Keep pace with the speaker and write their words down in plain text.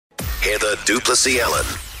Heather Plessis-Allan.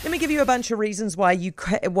 Let me give you a bunch of reasons why you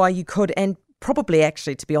could, and probably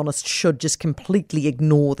actually, to be honest, should just completely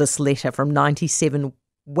ignore this letter from 97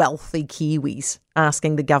 wealthy Kiwis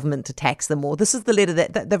asking the government to tax them more. This is the letter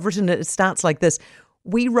that they've written. It starts like this.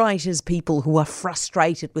 We write as people who are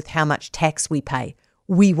frustrated with how much tax we pay.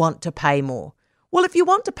 We want to pay more. Well, if you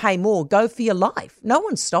want to pay more, go for your life. No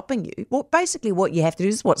one's stopping you. Well, basically what you have to do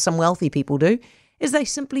is what some wealthy people do, is they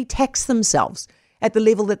simply tax themselves at the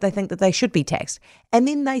level that they think that they should be taxed. And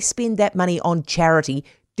then they spend that money on charity,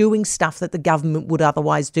 doing stuff that the government would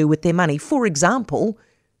otherwise do with their money. For example,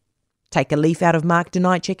 take a leaf out of Mark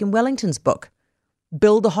Denichek in Wellington's book.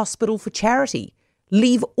 Build a hospital for charity.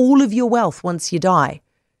 Leave all of your wealth once you die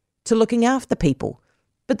to looking after people.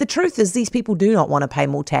 But the truth is, these people do not want to pay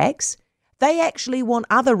more tax. They actually want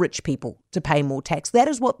other rich people to pay more tax. That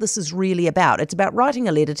is what this is really about. It's about writing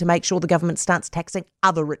a letter to make sure the government starts taxing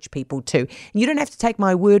other rich people too. And you don't have to take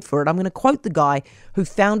my word for it. I'm going to quote the guy who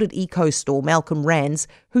founded EcoStore, Malcolm Rands,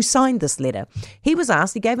 who signed this letter. He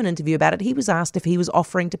gave an interview about it. He was asked if he was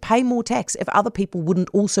offering to pay more tax if other people wouldn't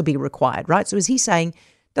also be required, right? So is he saying,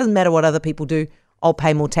 doesn't matter what other people do, I'll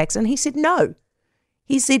pay more tax? And he said, no.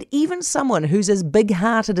 He said, even someone who's as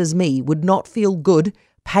big-hearted as me would not feel good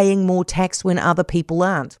paying more tax when other people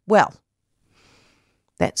aren't. Well,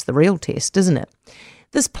 that's the real test, isn't it?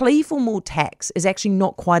 This plea for more tax is actually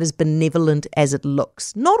not quite as benevolent as it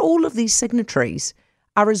looks. Not all of these signatories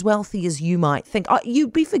are as wealthy as you might think.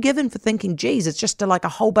 You'd be forgiven for thinking, geez, it's just like a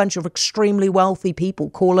whole bunch of extremely wealthy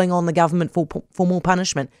people calling on the government for more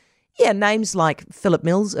punishment. Yeah, names like Philip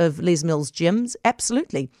Mills of Les Mills Gyms,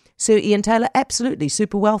 absolutely. Sir Ian Taylor, absolutely,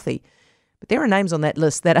 super wealthy. But there are names on that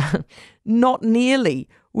list that are not nearly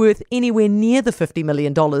worth anywhere near the $50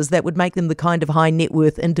 million that would make them the kind of high net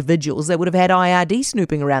worth individuals that would have had IRD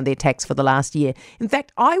snooping around their tax for the last year. In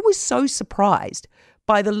fact, I was so surprised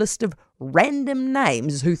by the list of random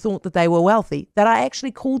names who thought that they were wealthy that I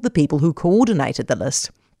actually called the people who coordinated the list.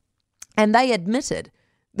 And they admitted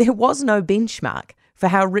there was no benchmark for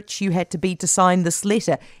how rich you had to be to sign this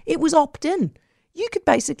letter. It was opt-in. You could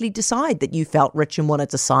basically decide that you felt rich and wanted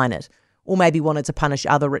to sign it, or maybe wanted to punish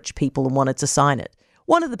other rich people and wanted to sign it.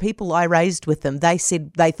 One of the people I raised with them, they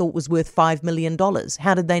said they thought was worth $5 million.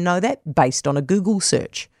 How did they know that? Based on a Google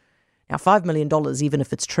search. Now, $5 million, even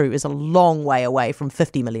if it's true, is a long way away from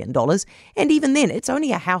 $50 million. And even then, it's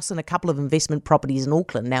only a house and a couple of investment properties in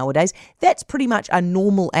Auckland nowadays. That's pretty much a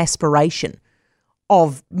normal aspiration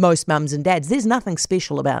of most mums and dads. There's nothing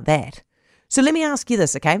special about that. So let me ask you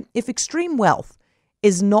this, okay? If extreme wealth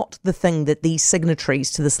is not the thing that these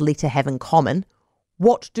signatories to this letter have in common,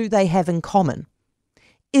 what do they have in common?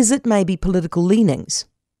 Is it maybe political leanings?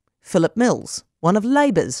 Philip Mills, one of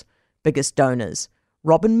Labour's biggest donors.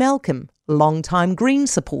 Robin Malcolm, long-time Green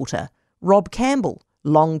supporter. Rob Campbell,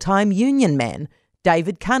 long-time union man.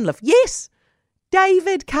 David Cunliffe, yes,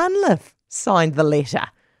 David Cunliffe signed the letter.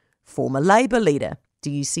 Former Labour leader. Do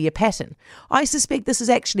you see a pattern? I suspect this is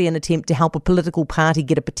actually an attempt to help a political party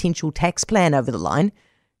get a potential tax plan over the line.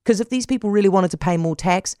 Because if these people really wanted to pay more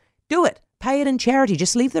tax, do it. Pay it in charity.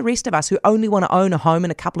 Just leave the rest of us who only want to own a home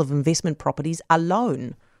and a couple of investment properties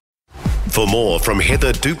alone. For more from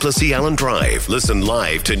Heather Plessis-Allan Drive, listen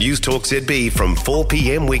live to News Talk ZB from 4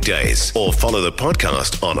 p.m. weekdays or follow the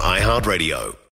podcast on iHeartRadio.